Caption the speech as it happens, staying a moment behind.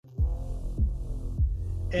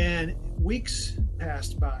And weeks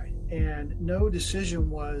passed by and no decision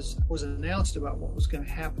was announced about what was going to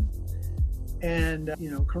happen. And,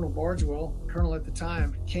 Colonel Bargewell, Colonel at the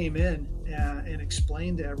time, came in and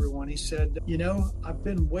explained to everyone. He said, I've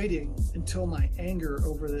been waiting until my anger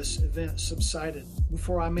over this event subsided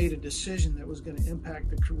before I made a decision that was going to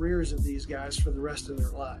impact the careers of these guys for the rest of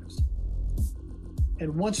their lives.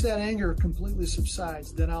 And once that anger completely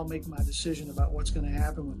subsides, then I'll make my decision about what's going to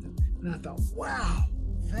happen with them. And I thought, wow,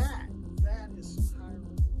 that is high.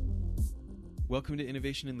 Welcome to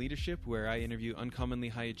Innovation and Leadership, where I interview uncommonly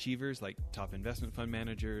high achievers like top investment fund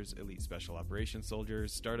managers, elite special operations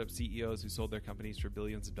soldiers, startup CEOs who sold their companies for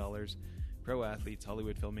billions of dollars, pro athletes,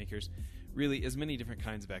 Hollywood filmmakers, really as many different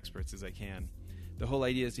kinds of experts as I can. The whole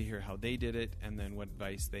idea is to hear how they did it and then what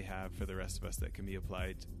advice they have for the rest of us that can be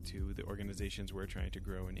applied to the organizations we're trying to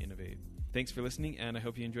grow and innovate. Thanks for listening, and I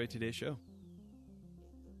hope you enjoyed today's show.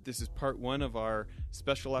 This is part one of our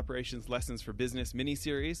Special Operations Lessons for Business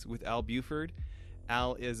mini-series with Al Buford.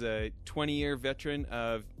 Al is a 20-year veteran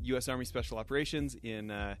of U.S. Army Special Operations in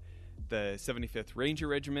the 75th Ranger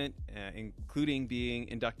Regiment, including being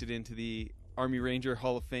inducted into the Army Ranger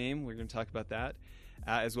Hall of Fame. We're going to talk about that,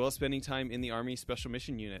 as well as spending time in the Army Special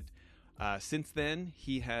Mission Unit. Since then,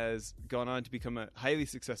 he has gone on to become a highly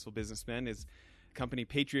successful businessman. His company,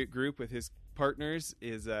 Patriot Group, with his partners,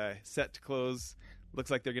 is set to close. Looks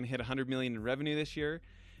like they're going to hit $100 million in revenue this year.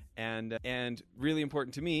 And really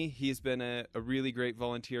important to me, he's been a really great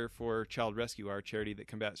volunteer for Child Rescue, our charity that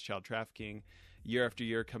combats child trafficking, year after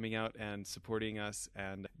year, coming out and supporting us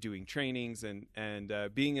and doing trainings and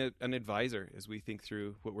being an advisor as we think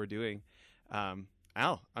through what we're doing.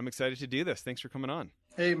 Al, I'm excited to do this. Thanks for coming on.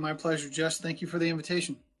 Hey, my pleasure, Jess. Thank you for the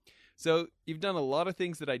invitation. So you've done a lot of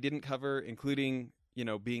things that I didn't cover, including,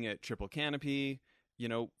 being at Triple Canopy,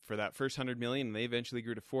 for that first 100 million, and they eventually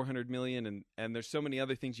grew to 400 million. And there's so many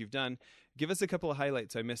other things you've done. Give us a couple of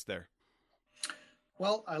highlights I missed there.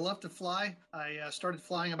 Well, I love to fly. I started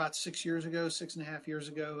flying about 6.5 years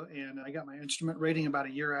ago, and I got my instrument rating about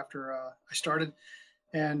a year after I started.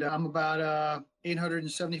 And I'm about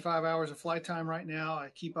 875 hours of flight time right now. I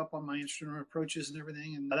keep up on my instrument approaches and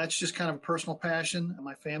everything. And that's just kind of a personal passion.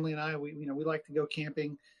 My family and I, we like to go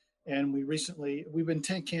camping. And we've been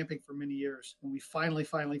tent camping for many years. And we finally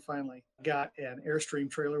got an Airstream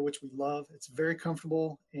trailer, which we love. It's very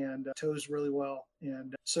comfortable and tows really well.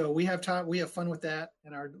 And so we have fun with that.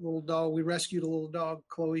 And our little dog, we rescued a little dog,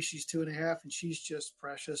 Chloe. She's 2.5, and she's just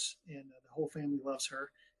precious. And the whole family loves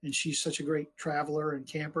her. And she's such a great traveler and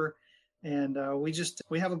camper. And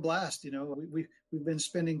we have a blast. We've been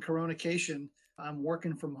spending Coronacation. I'm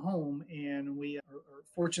working from home, and we are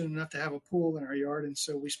fortunate enough to have a pool in our yard. And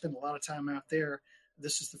so we spend a lot of time out there.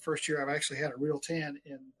 This is the first year I've actually had a real tan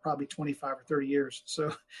in probably 25 or 30 years.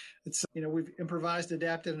 So it's, we've improvised,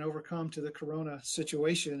 adapted, and overcome to the Corona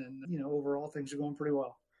situation. And, overall things are going pretty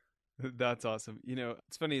well. That's awesome.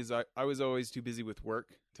 It's funny is I was always too busy with work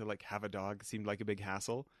to have a dog. It seemed like a big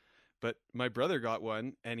hassle. But my brother got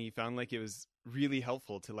one, and he found it was really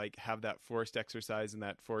helpful to have that forced exercise and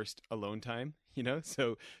that forced alone time,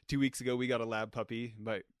 So 2 weeks ago we got a lab puppy,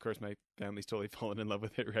 but of course my family's totally fallen in love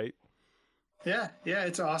with it, right? Yeah,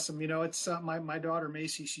 it's awesome. It's my daughter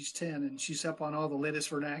Macy, she's 10, and she's up on all the latest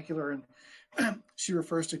vernacular, and she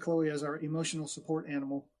refers to Chloe as our emotional support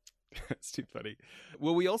animal. That's too funny.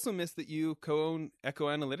 Well, we also missed that you co-own Echo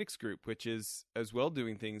Analytics Group, which is as well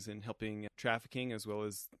doing things in helping trafficking as well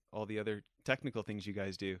as all the other technical things you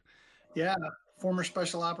guys do. Yeah, former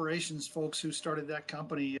special operations folks who started that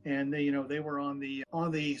company, and they were on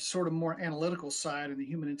the sort of more analytical side and the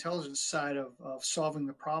human intelligence side of solving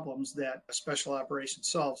the problems that special operations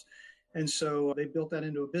solves. And so they built that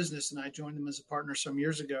into a business, and I joined them as a partner some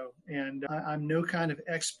years ago. And I'm no kind of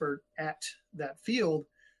expert at that field.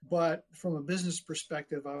 But from a business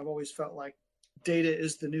perspective, I've always felt like data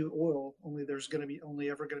is the new oil, only there's going to be only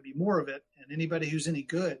ever going to be more of it. And anybody who's any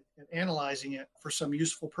good at analyzing it for some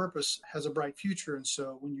useful purpose has a bright future. And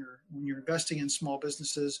so when you're investing in small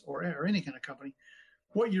businesses or any kind of company,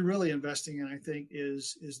 what you're really investing in, I think,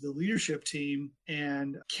 is the leadership team,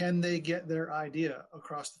 and can they get their idea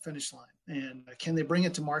across the finish line, and can they bring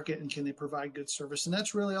it to market, and can they provide good service? And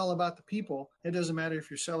that's really all about the people. It doesn't matter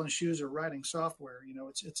if you're selling shoes or writing software.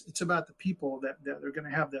 It's about the people that they're going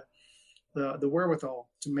to have the wherewithal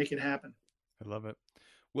to make it happen. I love it.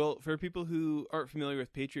 Well, for people who aren't familiar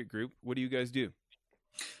with Patriot Group, what do you guys do?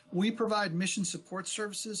 We provide mission support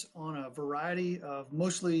services on a variety of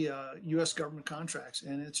mostly U.S. government contracts,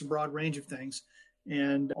 and it's a broad range of things.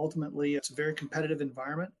 And ultimately, it's a very competitive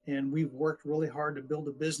environment. And we've worked really hard to build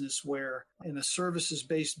a business where, in a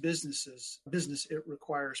services-based business, it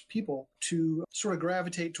requires people to sort of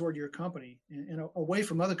gravitate toward your company and away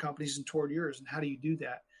from other companies and toward yours. And how do you do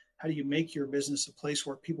that? How do you make your business a place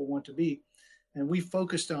where people want to be? And we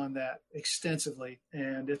focused on that extensively,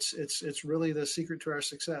 and it's really the secret to our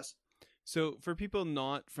success. So for people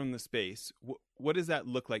not from the space, what does that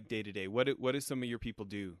look like day to day? What do some of your people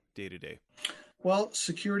do day to day? Well,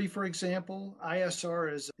 security, for example,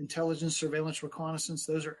 ISR is intelligence, surveillance, reconnaissance.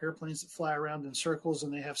 Those are airplanes that fly around in circles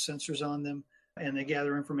and they have sensors on them and they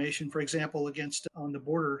gather information. For example, against on the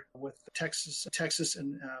border with Texas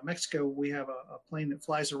and Mexico, we have a plane that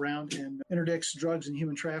flies around and interdicts drugs and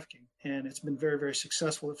human trafficking. And it's been very, very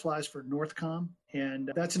successful. It flies for Northcom.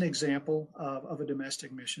 And that's an example of a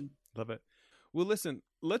domestic mission. Love it. Well, listen,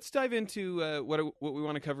 let's dive into what we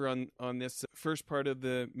want to cover on this first part of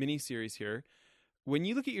the mini-series here. When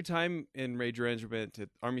you look at your time in Ranger Regiment at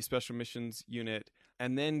Army Special Missions Unit,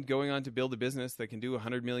 and then going on to build a business that can do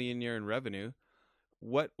 $100 million a year in revenue,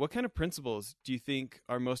 what kind of principles do you think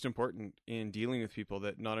are most important in dealing with people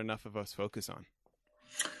that not enough of us focus on?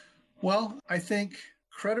 Well, I think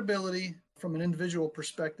credibility from an individual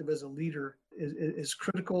perspective as a leader is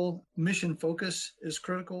critical. Mission focus is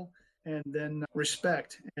critical. And then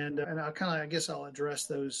respect. And I guess I'll address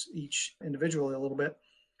those each individually a little bit.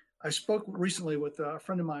 I spoke recently with a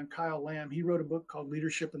friend of mine, Kyle Lamb. He wrote a book called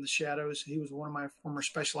Leadership in the Shadows. He was one of my former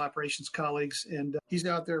special operations colleagues, and he's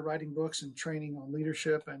out there writing books and training on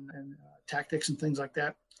leadership and tactics and things like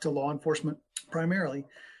that to law enforcement primarily.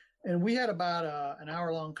 And we had about an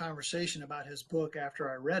hour-long conversation about his book after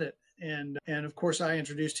I read it. And of course, I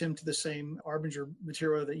introduced him to the same Arbinger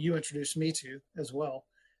material that you introduced me to as well.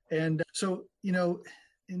 And so,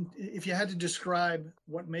 if you had to describe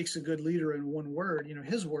what makes a good leader in one word,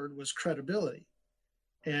 his word was credibility.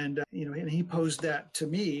 And, and he posed that to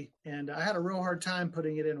me, and I had a real hard time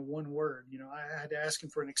putting it in one word. I had to ask him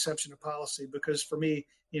for an exception to policy because for me,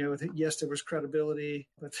 yes, there was credibility,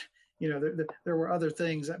 but, there were other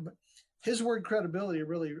things. But his word credibility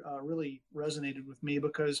really resonated with me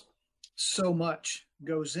because so much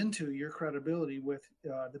goes into your credibility with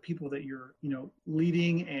the people that you're,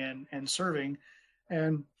 leading and serving.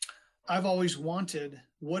 And I've always wanted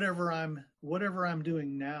whatever I'm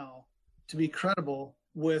doing now to be credible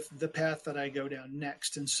with the path that I go down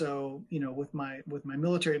next. And so, with my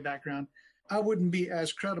military background, I wouldn't be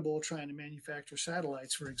as credible trying to manufacture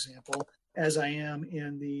satellites, for example, as I am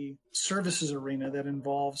in the services arena that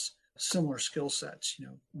involves similar skill sets,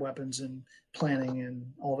 weapons and planning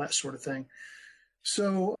and all that sort of thing.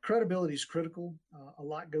 So credibility is critical. A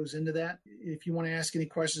lot goes into that. If you want to ask any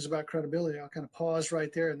questions about credibility, I'll kind of pause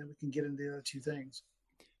right there and then we can get into the other two things.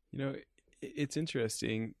 It's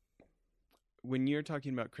interesting. When you're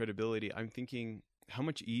talking about credibility, I'm thinking how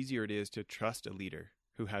much easier it is to trust a leader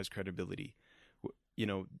who has credibility.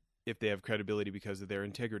 If they have credibility because of their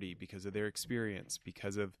integrity, because of their experience,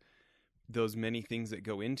 because of those many things that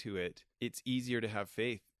go into it, it's easier to have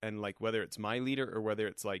faith. And like, whether it's my leader or whether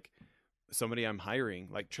it's like somebody I'm hiring,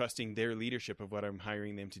 like trusting their leadership of what I'm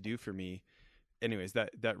hiring them to do for me. Anyways,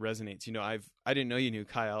 that resonates. I didn't know you knew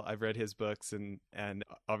Kyle. I've read his books and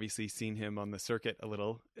obviously seen him on the circuit a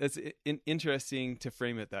little. It's interesting to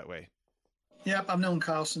frame it that way. Yep. I've known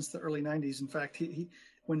Kyle since the early 90s. In fact, he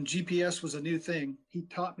when GPS was a new thing, he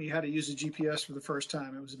taught me how to use a GPS for the first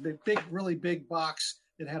time. It was a really big box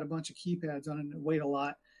that had a bunch of keypads on it and it weighed a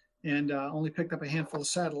lot, and only picked up a handful of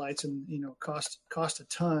satellites and, cost a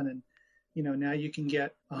ton. And, now you can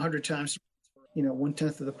get 100 times,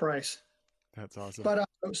 1/10 of the price. That's awesome. But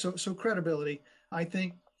so credibility, I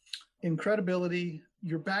think in credibility,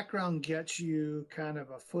 your background gets you kind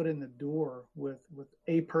of a foot in the door with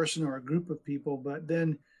a person or a group of people, but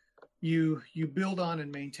then you build on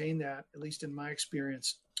and maintain that, at least in my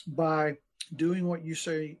experience, by doing what you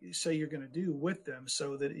say you're going to do with them,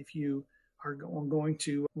 so that if you are going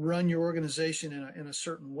to run your organization in a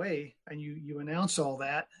certain way and you announce all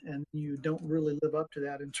that and you don't really live up to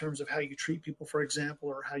that in terms of how you treat people, for example,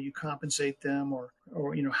 or how you compensate them or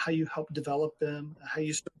how you help develop them, how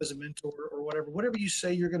you serve as a mentor or whatever you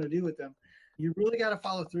say you're going to do with them, you really got to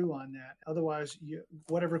follow through on that. Otherwise,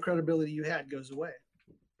 whatever credibility you had goes away.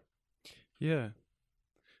 Yeah.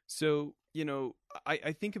 So,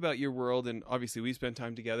 I think about your world, and obviously we spend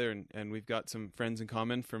time together and we've got some friends in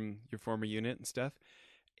common from your former unit and stuff.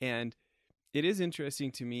 And it is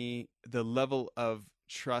interesting to me, the level of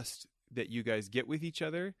trust that you guys get with each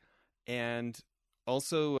other, and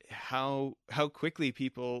also how quickly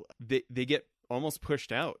people, they get almost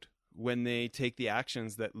pushed out when they take the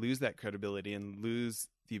actions that lose that credibility and lose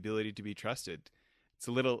the ability to be trusted.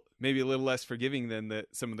 it's maybe a little less forgiving than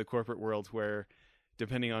some of the corporate world where,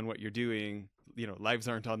 depending on what you're doing, lives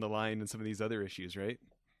aren't on the line and some of these other issues, right?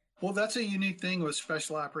 Well, that's a unique thing with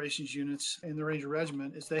special operations units in the Ranger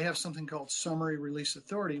Regiment is they have something called summary release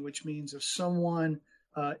authority, which means if someone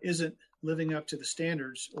isn't living up to the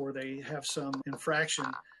standards or they have some infraction,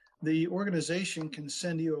 the organization can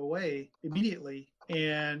send you away immediately,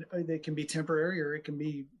 and they can be temporary or it can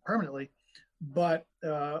be permanently. But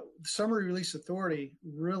summary release authority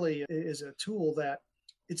really is a tool that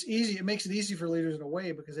it's easy. It makes it easy for leaders in a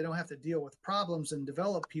way because they don't have to deal with problems and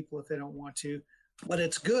develop people if they don't want to. But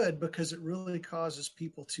it's good because it really causes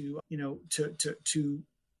people to, to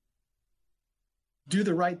do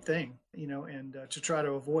the right thing, and to try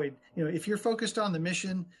to avoid, if you're focused on the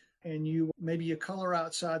mission and maybe you color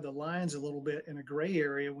outside the lines a little bit in a gray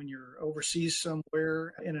area when you're overseas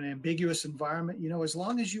somewhere in an ambiguous environment, as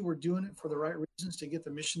long as you were doing it for the right reasons to get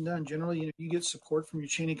the mission done, generally, you get support from your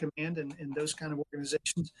chain of command and those kind of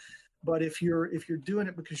organizations. But if you're doing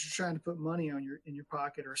it because you're trying to put money in your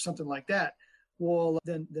pocket or something like that, well,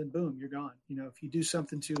 then boom, you're gone. If you do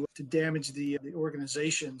something to damage the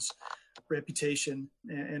organization's reputation,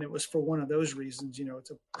 and it was for one of those reasons, it's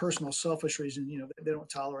a personal, selfish reason, they don't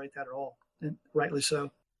tolerate that at all, and rightly so.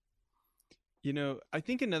 I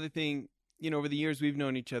think another thing, over the years we've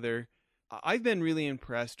known each other, I've been really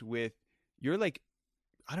impressed with your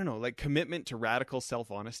commitment to radical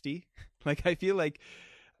self-honesty. I feel like,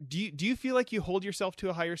 do you feel like you hold yourself to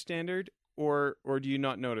a higher standard, or do you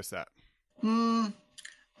not notice that?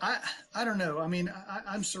 I don't know. I mean,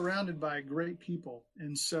 I'm surrounded by great people.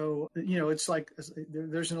 And so, it's like,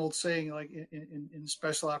 there's an old saying, like in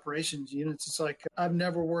special operations units, it's like, I've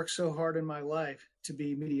never worked so hard in my life to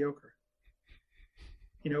be mediocre.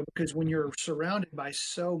 Because when you're surrounded by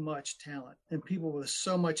so much talent and people with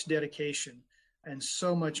so much dedication and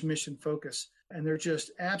so much mission focus, and they're just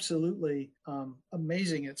absolutely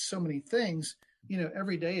amazing at so many things,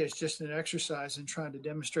 every day is just an exercise in trying to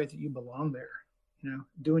demonstrate that you belong there,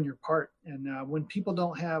 doing your part. And when people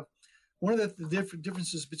don't have, one of the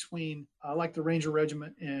differences between like the Ranger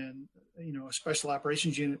Regiment and, a special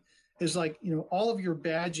operations unit is all of your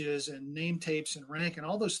badges and name tapes and rank and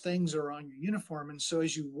all those things are on your uniform. And so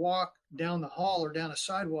as you walk down the hall or down a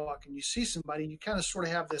sidewalk and you see somebody, you kind of sort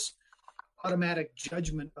of have this automatic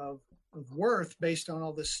judgment of worth based on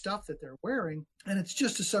all this stuff that they're wearing. And it's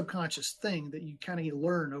just a subconscious thing that you kind of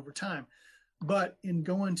learn over time. But in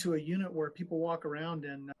going to a unit where people walk around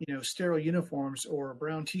in, sterile uniforms or a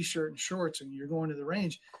brown T-shirt and shorts, and you're going to the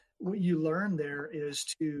range, what you learn there is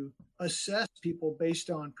to assess people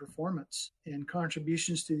based on performance and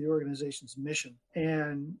contributions to the organization's mission.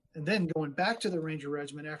 And then going back to the Ranger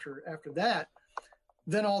Regiment after that,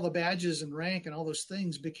 then all the badges and rank and all those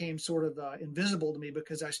things became sort of invisible to me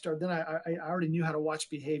because I already knew how to watch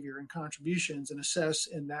behavior and contributions and assess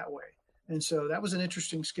in that way. And so that was an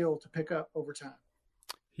interesting skill to pick up over time.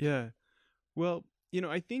 Yeah. Well,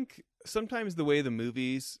 I think sometimes the way the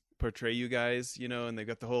movies portray you guys, and they've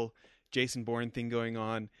got the whole Jason Bourne thing going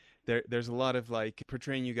on, there's a lot of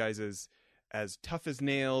portraying you guys as tough as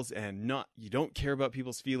nails and you don't care about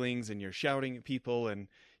people's feelings and you're shouting at people and,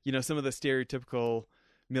 some of the stereotypical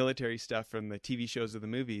military stuff from the TV shows or the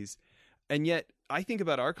movies. And yet I think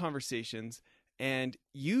about our conversations, and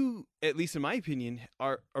you, at least in my opinion,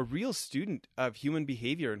 are a real student of human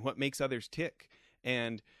behavior and what makes others tick.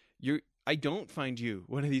 And I don't find you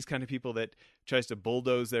one of these kind of people that tries to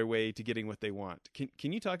bulldoze their way to getting what they want.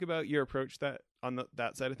 Can you talk about your approach that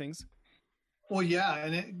side of things? Well, yeah,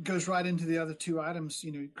 and it goes right into the other two items,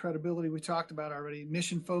 credibility we talked about already,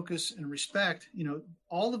 mission focus and respect.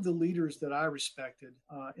 All of the leaders that I respected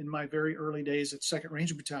in my very early days at 2nd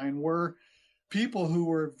Ranger Battalion were people who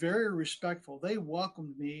were very respectful. They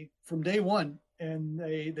welcomed me from day one, and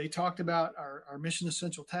they talked about our mission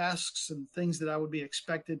essential tasks and things that I would be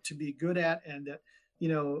expected to be good at, and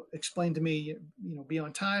that, explain to me, be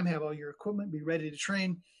on time, have all your equipment, be ready to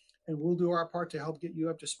train, and we'll do our part to help get you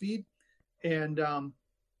up to speed. And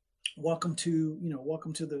welcome to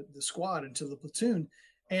the squad and to the platoon.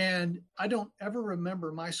 And I don't ever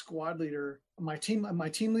remember my squad leader, my team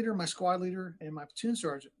leader, my squad leader, and my platoon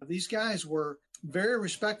sergeant. These guys were very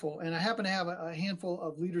respectful. And I happen to have a handful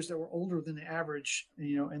of leaders that were older than the average,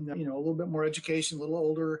 and a little bit more education, a little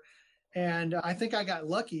older. And I think I got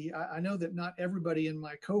lucky. I know that not everybody in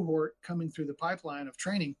my cohort coming through the pipeline of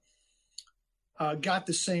training got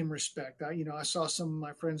the same respect. I saw some of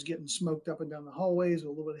my friends getting smoked up and down the hallways with a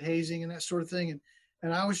little bit of hazing and that sort of thing.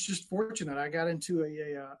 And I was just fortunate. I got into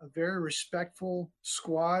a very respectful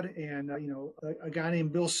squad, and a guy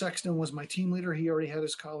named Bill Sexton was my team leader. He already had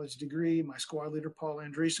his college degree. My squad leader, Paul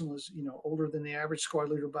Andreessen, was older than the average squad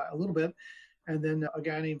leader by a little bit. And then a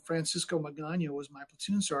guy named Francisco Magana was my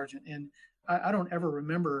platoon sergeant. And I don't ever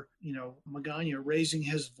remember, Magana raising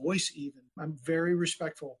his voice even. I'm very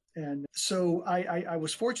respectful. And so I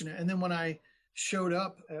was fortunate. And then when I showed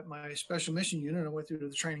up at my special mission unit, I went through the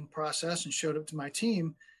training process and showed up to my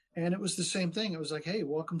team. And it was the same thing. It was like, hey,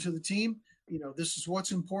 welcome to the team. This is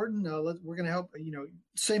what's important. We're going to help,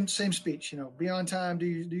 same speech, be on time, do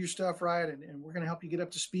your stuff right. And we're going to help you get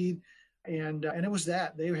up to speed. And it was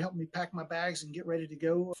that they helped me pack my bags and get ready to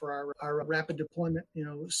go for our rapid deployment,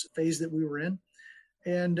 phase that we were in.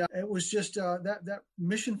 And it was just that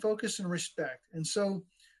mission focus and respect. And so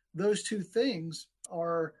those two things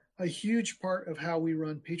are a huge part of how we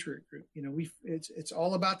run Patriot Group. It's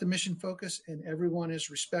all about the mission focus, and everyone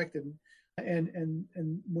is respected. And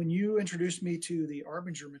when you introduced me to the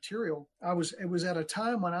Arbinger material, it was at a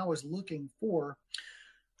time when I was looking for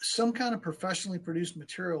some kind of professionally produced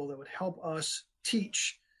material that would help us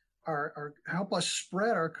teach help us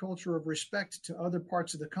spread our culture of respect to other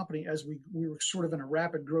parts of the company as we were sort of in a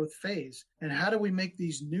rapid growth phase. And how do we make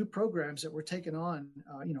these new programs that we're taking on,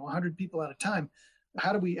 100 people at a time?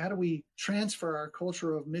 How do we transfer our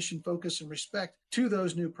culture of mission focus and respect to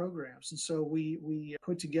those new programs? And so we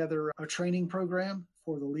put together a training program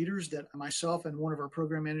for the leaders that myself and one of our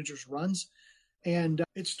program managers runs. And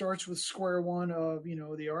it starts with square one of,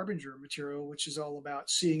 the Arbinger material, which is all about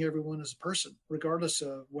seeing everyone as a person, regardless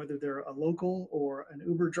of whether they're a local or an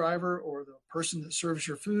Uber driver or the person that serves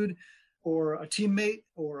your food or a teammate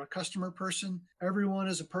or a customer person. Everyone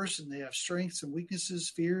is a person. They have strengths and weaknesses,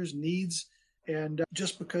 fears, needs. And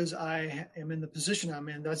just because I am in the position I'm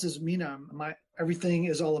in, that doesn't mean everything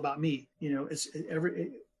is all about me.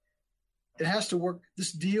 It has to work.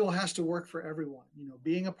 This deal has to work for everyone.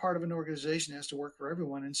 Being a part of an organization has to work for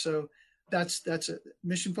everyone. And so that's a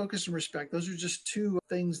mission focus and respect. Those are just two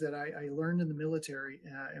things that I learned in the military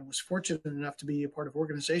and was fortunate enough to be a part of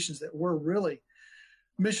organizations that were really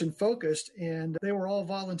mission focused, and they were all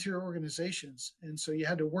volunteer organizations. And so you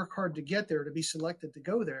had to work hard to get there, to be selected to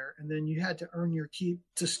go there. And then you had to earn your keep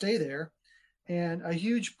to stay there. And a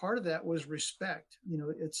huge part of that was respect.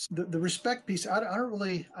 It's the respect piece.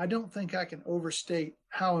 I don't think I can overstate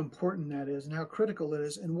how important that is and how critical it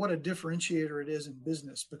is and what a differentiator it is in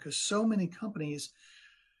business, because so many companies,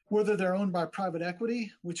 whether they're owned by private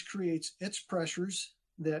equity, which creates its pressures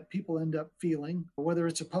that people end up feeling, whether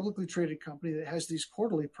it's a publicly traded company that has these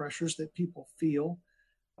quarterly pressures that people feel,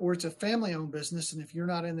 or it's a family-owned business, and if you're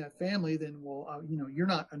not in that family, then you're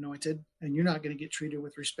not anointed, and you're not going to get treated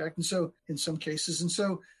with respect. And so, in some cases, and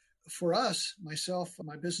so for us, myself,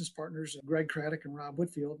 my business partners, Greg Craddock and Rob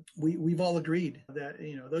Whitfield, we've all agreed that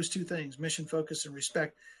those two things, mission focus and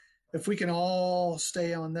respect, if we can all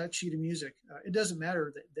stay on that sheet of music, it doesn't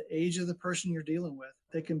matter the age of the person you're dealing with.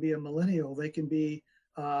 They can be a millennial, they can be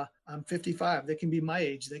I'm 55, they can be my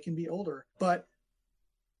age, they can be older, but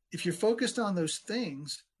if you're focused on those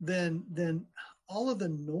things, then all of the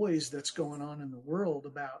noise that's going on in the world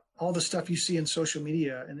about all the stuff you see in social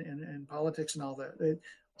media and politics and all that,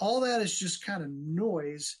 all that is just kind of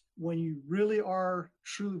noise when you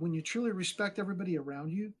truly respect everybody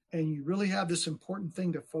around you, and you really have this important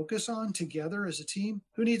thing to focus on together as a team.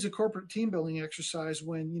 Who needs a corporate team building exercise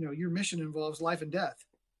when, your mission involves life and death?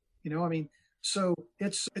 So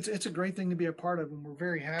it's a great thing to be a part of, and we're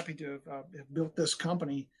very happy to have built this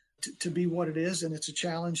company to be what it is, and it's a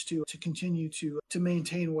challenge to continue to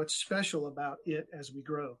maintain what's special about it as we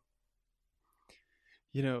grow.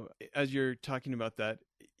 As you're talking about that,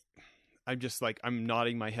 I'm just I'm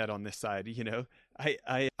nodding my head on this side.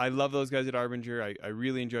 I love those guys at Arbinger. I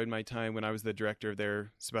really enjoyed my time when I was the director of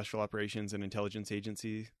their special operations and intelligence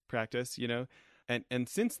agency practice, and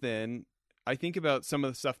since then, I think about some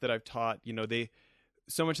of the stuff that I've taught.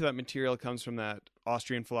 So much of that material comes from that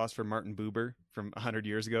Austrian philosopher Martin Buber from 100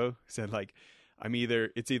 years ago. Said I either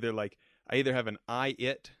have an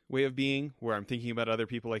I-it way of being, where I'm thinking about other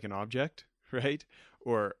people like an object, right?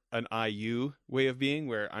 Or an I-you way of being,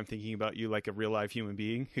 where I'm thinking about you like a real live human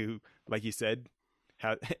being who, like you said,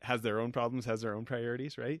 has their own problems, has their own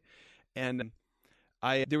priorities, right? And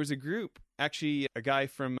there was a group, actually a guy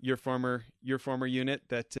from your former unit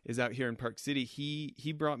that is out here in Park City.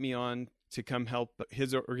 He brought me on to come help.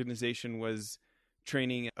 His organization was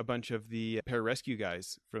training a bunch of the pararescue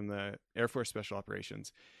guys from the Air Force Special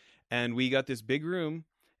Operations. And we got this big room,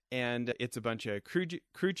 and it's a bunch of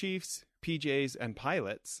crew chiefs, PJs, and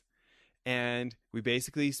pilots. And we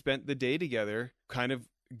basically spent the day together kind of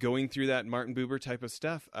going through that Martin Buber type of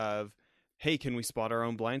stuff of, hey, can we spot our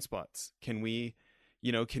own blind spots? Can we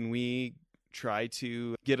try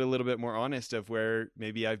to get a little bit more honest of where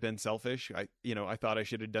maybe I've been selfish? I thought I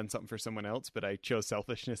should have done something for someone else, but I chose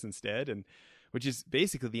selfishness instead, and which is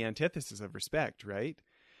basically the antithesis of respect, right?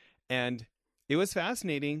 And it was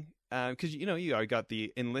fascinating because you got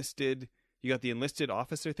the enlisted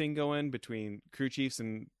officer thing going between crew chiefs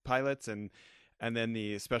and pilots, and then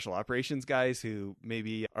the special operations guys who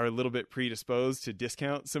maybe are a little bit predisposed to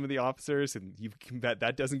discount some of the officers, and you can bet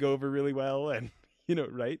that doesn't go over really well, and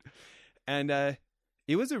right? And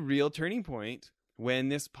it was a real turning point when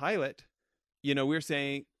this pilot, we were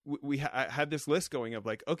saying, we had this list going of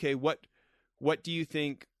like, okay, what do you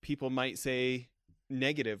think people might say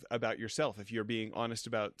negative about yourself if you're being honest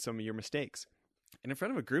about some of your mistakes? And in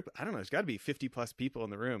front of a group, I don't know, there's got to be 50 plus people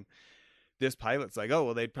in the room. This pilot's like, oh,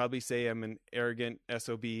 well, they'd probably say I'm an arrogant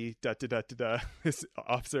SOB, this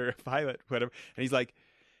officer, pilot, whatever. And he's like,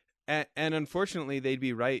 and unfortunately, they'd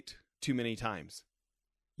be right too many times,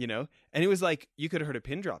 And it was like, you could have heard a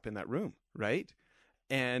pin drop in that room, right?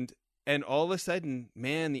 And all of a sudden,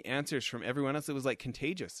 man, the answers from everyone else, it was like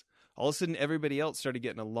contagious. All of a sudden, everybody else started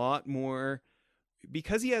getting a lot more,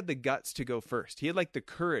 because he had the guts to go first. He had like the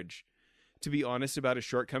courage to be honest about his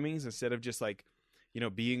shortcomings instead of just like,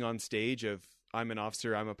 being on stage of, I'm an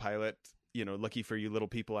officer, I'm a pilot, lucky for you little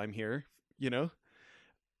people, I'm here,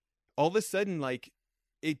 all of a sudden, like,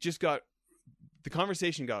 it just the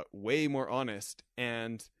conversation got way more honest,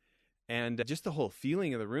 and just the whole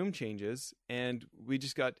feeling of the room changes. And we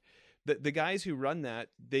just got the guys who run that,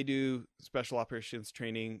 they do special operations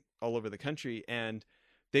training all over the country. And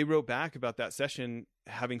they wrote back about that session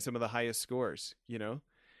having some of the highest scores,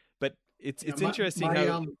 but it's interesting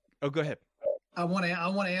how, go ahead. I want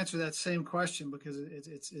to answer that same question because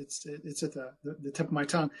it's at the tip of my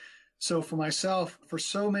tongue. So for myself, for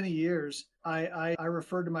so many years, I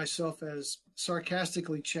referred to myself as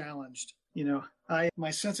sarcastically challenged.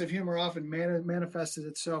 My sense of humor often manifested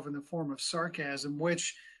itself in the form of sarcasm,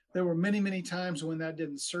 which there were many, many times when that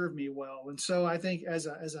didn't serve me well. And so I think as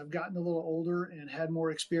I've gotten a little older and had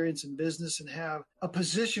more experience in business and have a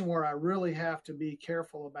position where I really have to be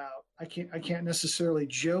careful about, I can't necessarily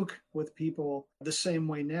joke with people the same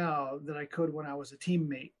way now that I could when I was a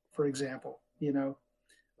teammate, for example,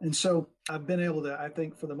 And so I've been able to, I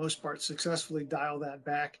think for the most part, successfully dial that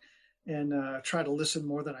back and try to listen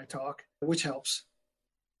more than I talk, which helps.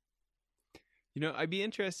 I'd be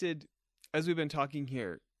interested, as we've been talking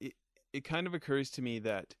here, it kind of occurs to me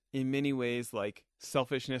that in many ways, like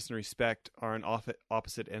selfishness and respect are on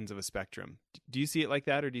opposite ends of a spectrum. Do you see it like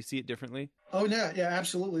that, or do you see it differently? Oh, yeah,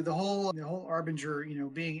 absolutely. The whole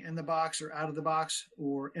Arbinger, being in the box or out of the box,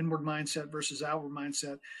 or inward mindset versus outward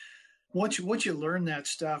mindset. Once you learn that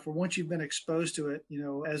stuff, or once you've been exposed to it,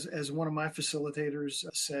 as one of my facilitators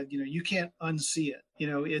said, you can't unsee it.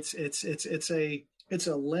 It's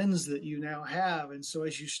a lens that you now have. And so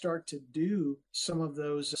as you start to do some of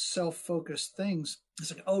those self-focused things,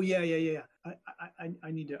 it's like, oh yeah.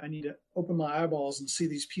 I need to open my eyeballs and see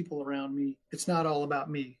these people around me. It's not all about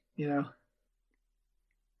me, Yeah.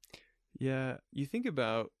 You think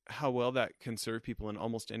about how well that can serve people in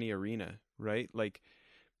almost any arena, right? Like,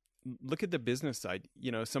 look at the business side.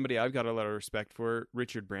 Somebody I've got a lot of respect for,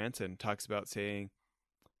 Richard Branson, talks about saying,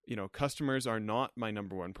 customers are not my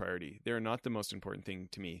number one priority. They're not the most important thing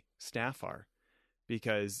to me. Staff are,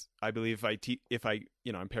 because I believe if I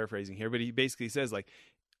I'm paraphrasing here, but he basically says, like,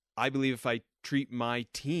 I believe if I treat my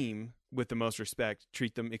team with the most respect,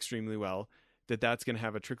 treat them extremely well, that's going to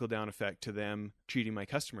have a trickle down effect to them treating my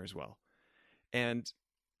customers well. And,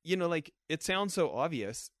 like, it sounds so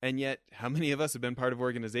obvious. And yet how many of us have been part of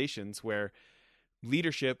organizations where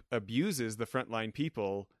leadership abuses the frontline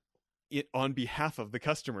people on behalf of the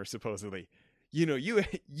customer, supposedly?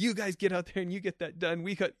 You guys get out there and you get that done.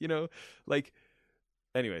 We got,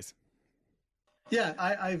 anyways. Yeah,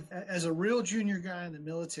 I've as a real junior guy in the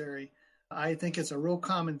military, I think it's a real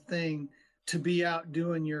common thing to be out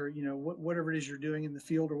doing your, whatever it is you're doing in the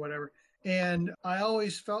field or whatever. And I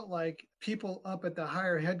always felt like people up at the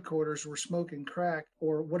higher headquarters were smoking crack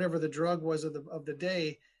or whatever the drug was of the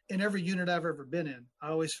day in every unit I've ever been in. I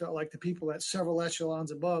always felt like the people at several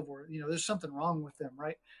echelons above were, there's something wrong with them,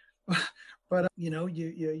 right? But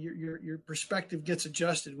your perspective gets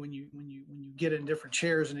adjusted when you get in different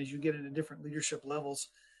chairs and as you get into different leadership levels.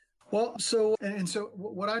 Well, so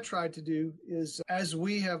what I tried to do is, as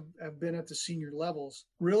we have been at the senior levels,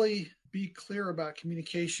 really be clear about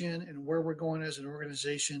communication and where we're going as an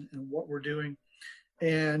organization and what we're doing.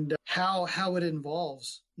 and how it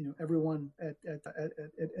involves everyone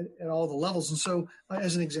at all the levels. And so,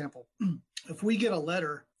 as an example, if we get a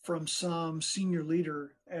letter from some senior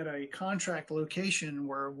leader at a contract location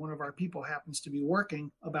where one of our people happens to be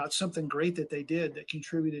working about something great that they did that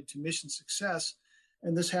contributed to mission success,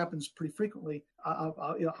 and this happens pretty frequently,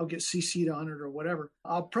 I'll get CC'd on it or whatever.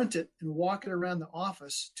 I'll print it and walk it around the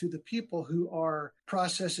office to the people who are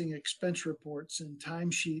processing expense reports and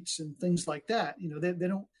timesheets and things like that.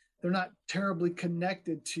 They're not terribly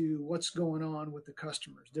connected to what's going on with the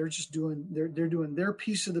customers. They're just doing their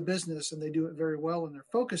piece of the business, and they do it very well, and they're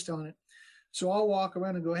focused on it. So I'll walk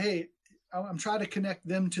around and go, hey, I'm trying to connect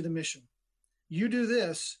them to the mission. You do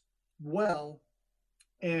this well,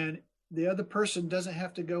 and the other person doesn't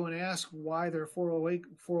have to go and ask why their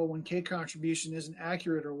 401k contribution isn't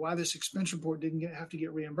accurate or why this expense report didn't have to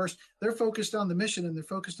get reimbursed. They're focused on the mission and they're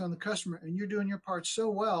focused on the customer, and you're doing your part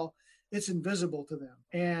so well, it's invisible to them,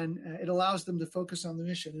 and it allows them to focus on the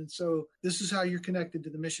mission. And so this is how you're connected to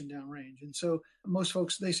the mission downrange. And so most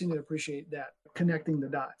folks, they seem to appreciate that, connecting the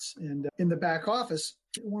dots. And in the back office,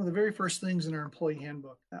 one of the very first things in our employee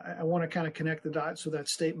handbook, I want to kind of connect the dots with that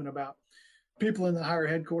statement about people in the higher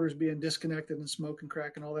headquarters being disconnected and smoke and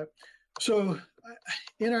crack and all that. So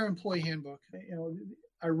in our employee handbook,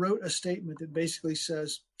 I wrote a statement that basically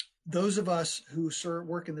says, those of us who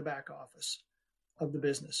work in the back office of the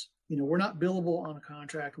business, we're not billable on a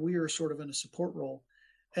contract. We are sort of in a support role.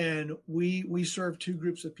 And we serve two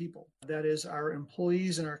groups of people. That is our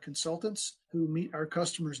employees and our consultants who meet our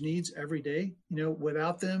customers' needs every day.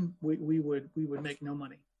 Without them, we would make no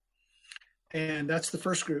money. And that's the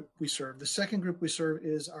first group we serve. The second group we serve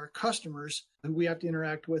is our customers who we have to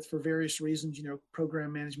interact with for various reasons,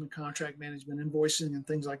 program management, contract management, invoicing, and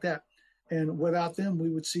things like that. And without them, we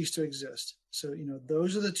would cease to exist. So,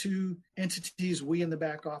 those are the two entities we in the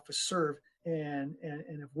back office serve. And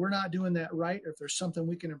if we're not doing that right, or if there's something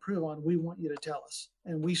we can improve on, we want you to tell us.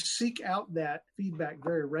 And we seek out that feedback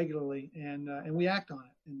very regularly, and we act on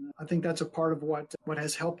it. And I think that's a part of what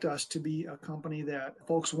has helped us to be a company that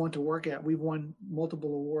folks want to work at. We've won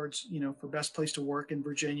multiple awards, for best place to work in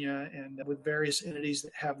Virginia, and with various entities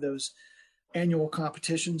that have those annual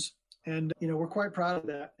competitions. And, we're quite proud of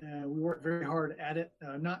that. We work very hard at it,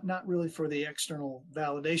 not really for the external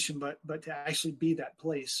validation, but to actually be that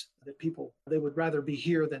place that they would rather be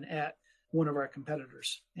here than at one of our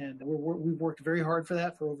competitors. And we've worked very hard for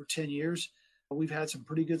that for over 10 years. We've had some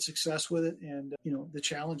pretty good success with it. And, the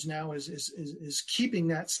challenge now is keeping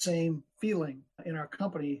that same feeling in our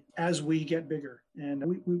company as we get bigger.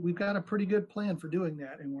 And we've got a pretty good plan for doing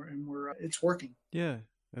that. And it's working. Yeah,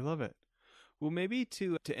 I love it. Well, maybe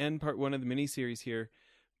to end part one of the mini-series here,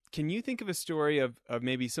 can you think of a story of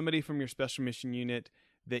maybe somebody from your special mission unit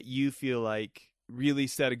that you feel like really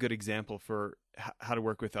set a good example for how to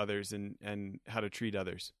work with others and how to treat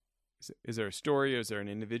others? Is there a story, or is there an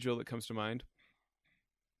individual that comes to mind?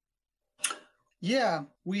 Yeah,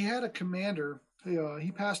 we had a commander.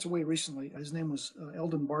 He passed away recently. His name was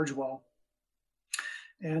Eldon Bargewell.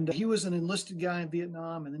 And he was an enlisted guy in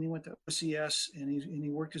Vietnam, and then he went to OCS, and he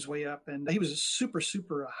worked his way up. And he was a super,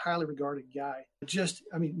 super highly regarded guy.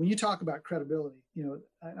 When you talk about credibility,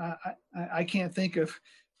 I can't think of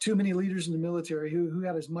too many leaders in the military who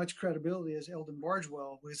had as much credibility as Eldon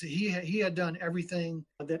Bargewell, because he had done everything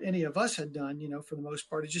that any of us had done, for the most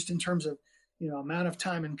part, just in terms of, amount of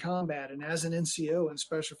time in combat and as an NCO in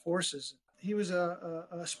Special Forces. He was a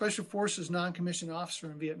Special Forces non-commissioned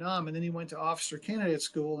officer in Vietnam, and then he went to officer candidate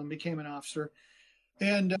school and became an officer.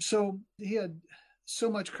 And so he had so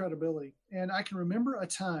much credibility. And I can remember a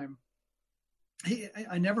time,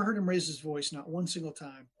 I never heard him raise his voice, not one single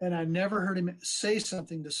time. And I never heard him say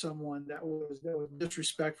something to someone that was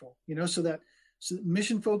disrespectful, so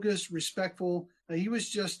mission focused, respectful. He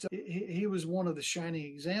was one of the shining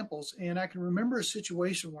examples. And I can remember a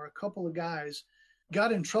situation where a couple of guys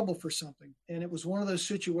got in trouble for something. And it was one of those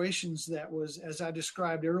situations that was, as I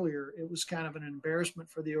described earlier, it was kind of an embarrassment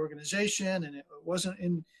for the organization, and it wasn't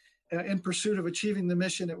in pursuit of achieving the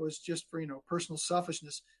mission. It was just for, personal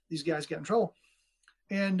selfishness. These guys got in trouble.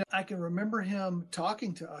 And I can remember him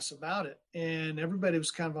talking to us about it, and everybody was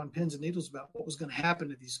kind of on pins and needles about what was going to happen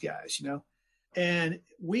to these guys, and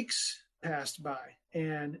weeks passed by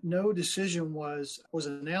and no decision was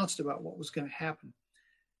announced about what was going to happen.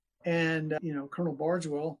 And, Colonel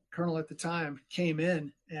Bargewell, colonel at the time, came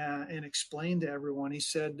in and explained to everyone. He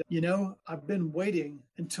said, I've been waiting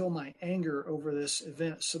until my anger over this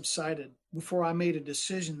event subsided before I made a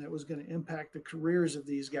decision that was going to impact the careers of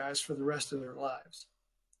these guys for the rest of their lives.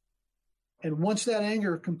 And once that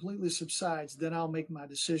anger completely subsides, then I'll make my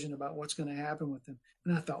decision about what's going to happen with them.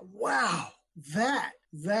 And I thought, wow, that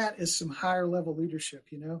is some higher level leadership,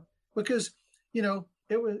 because, it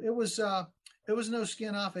was no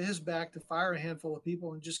skin off of his back to fire a handful of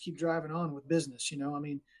people and just keep driving on with business. I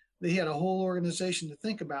mean, he had a whole organization to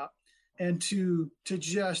think about, and to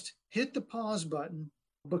just hit the pause button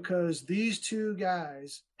because these two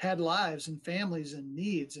guys had lives and families and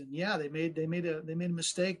needs. And yeah, they made a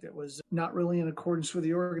mistake that was not really in accordance with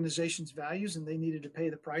the organization's values, and they needed to pay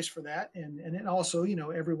the price for that. And it also,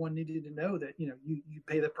 everyone needed to know that, you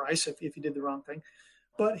pay the price if you did the wrong thing.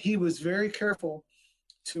 But he was very careful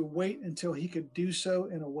to wait until he could do so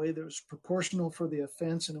in a way that was proportional for the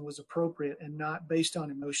offense and it was appropriate and not based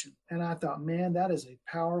on emotion. And I thought, man, that is a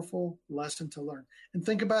powerful lesson to learn. And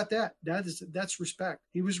think about that. That's respect.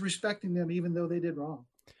 He was respecting them even though they did wrong.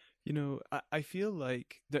 I feel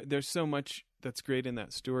like there's so much that's great in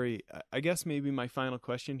that story. I guess maybe my final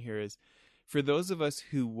question here is, for those of us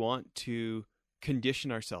who want to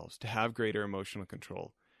condition ourselves to have greater emotional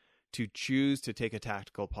control, to choose to take a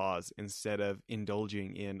tactical pause instead of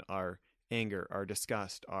indulging in our anger, our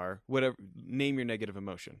disgust, our whatever, name your negative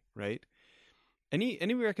emotion, right? Any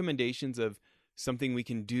recommendations of something we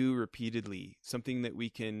can do repeatedly, something that we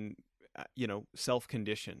can,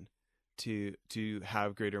 self-condition to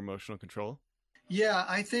have greater emotional control? Yeah,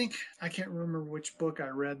 I think, I can't remember which book I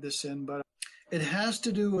read this in, but it has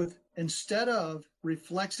to do with, instead of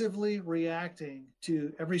reflexively reacting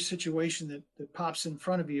to every situation that pops in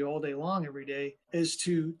front of you all day long, every day, is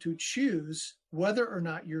to choose whether or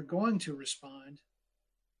not you're going to respond,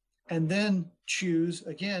 and then choose,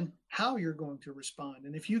 again, how you're going to respond.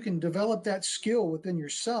 And if you can develop that skill within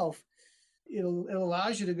yourself, it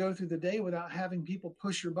allows you to go through the day without having people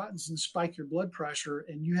push your buttons and spike your blood pressure,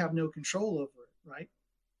 and you have no control over it, right?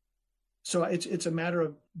 So it's a matter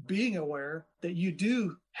of being aware that you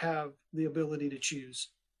do have the ability to choose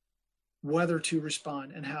whether to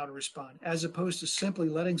respond and how to respond, as opposed to simply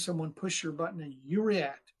letting someone push your button and you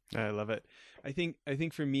react. I love it. I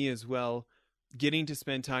think for me as well, getting to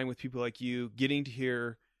spend time with people like you, getting to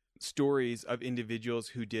hear stories of individuals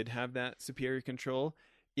who did have that superior control,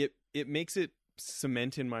 it makes it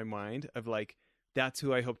cement in my mind of like, that's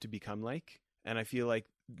who I hope to become like. And I feel like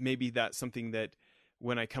maybe that's something that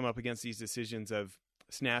when I come up against these decisions of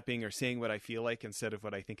snapping or saying what I feel like instead of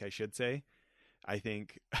what I think I should say, I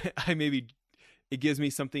think it gives me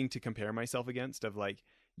something to compare myself against of like,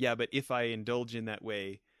 yeah, but if I indulge in that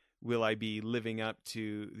way, will I be living up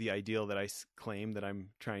to the ideal that I claim that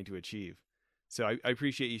I'm trying to achieve? So I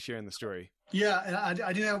appreciate you sharing the story. Yeah, and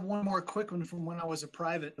I do have one more quick one from when I was a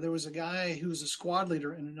private. There was a guy who was a squad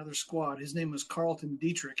leader in another squad. His name was Carlton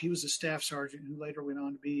Dietrich. He was a staff sergeant who later went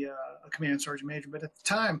on to be a command sergeant major. But at the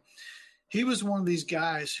time, he was one of these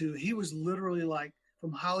guys who he was literally like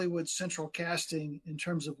from Hollywood central casting in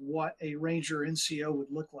terms of what a Ranger NCO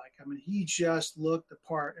would look like. I mean, he just looked the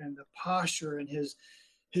part, and the posture and his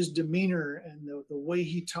demeanor and the way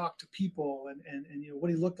he talked to people and what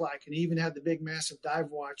he looked like. And he even had the big massive dive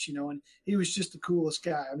watch, and he was just the coolest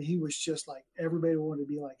guy. I mean, he was just like, everybody wanted to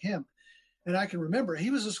be like him. And I can remember he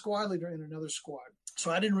was a squad leader in another squad. So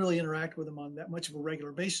I didn't really interact with him on that much of a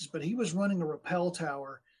regular basis, but he was running a rappel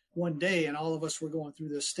tower one day, and all of us were going through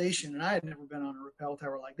this station, and I had never been on a rappel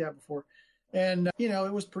tower like that before. And,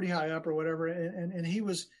 it was pretty high up or whatever. And he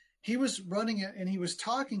was running it, and he was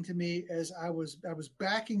talking to me as I was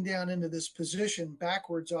backing down into this position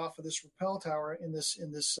backwards off of this rappel tower in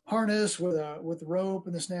this harness with rope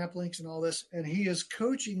and the snap links and all this. And he is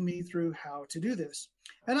coaching me through how to do this.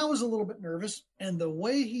 And I was a little bit nervous. And the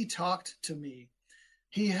way he talked to me,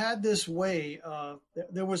 he had this way of,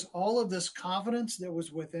 there was all of this confidence that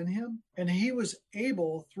was within him. And he was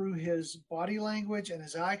able, through his body language and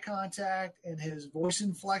his eye contact and his voice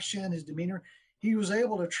inflection, his demeanor, he was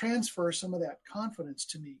able to transfer some of that confidence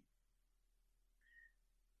to me.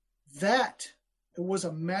 That was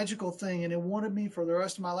a magical thing, and it wanted me for the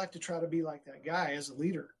rest of my life to try to be like that guy as a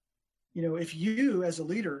leader. If you as a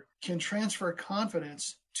leader can transfer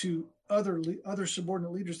confidence to other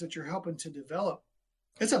subordinate leaders that you're helping to develop,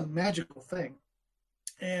 it's a magical thing.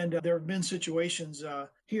 And there have been situations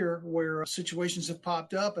here where situations have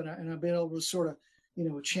popped up, and I've been able to sort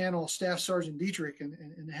of, channel Staff Sergeant Dietrich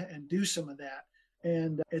and do some of that.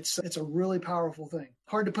 And it's a really powerful thing.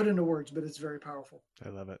 Hard to put into words, but it's very powerful. I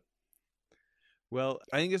love it. Well,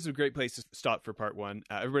 I think this is a great place to stop for part one.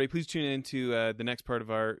 Everybody, please tune in to the next part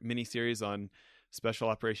of our mini series on special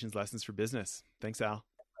operations lessons for business. Thanks, Al.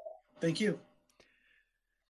 Thank you.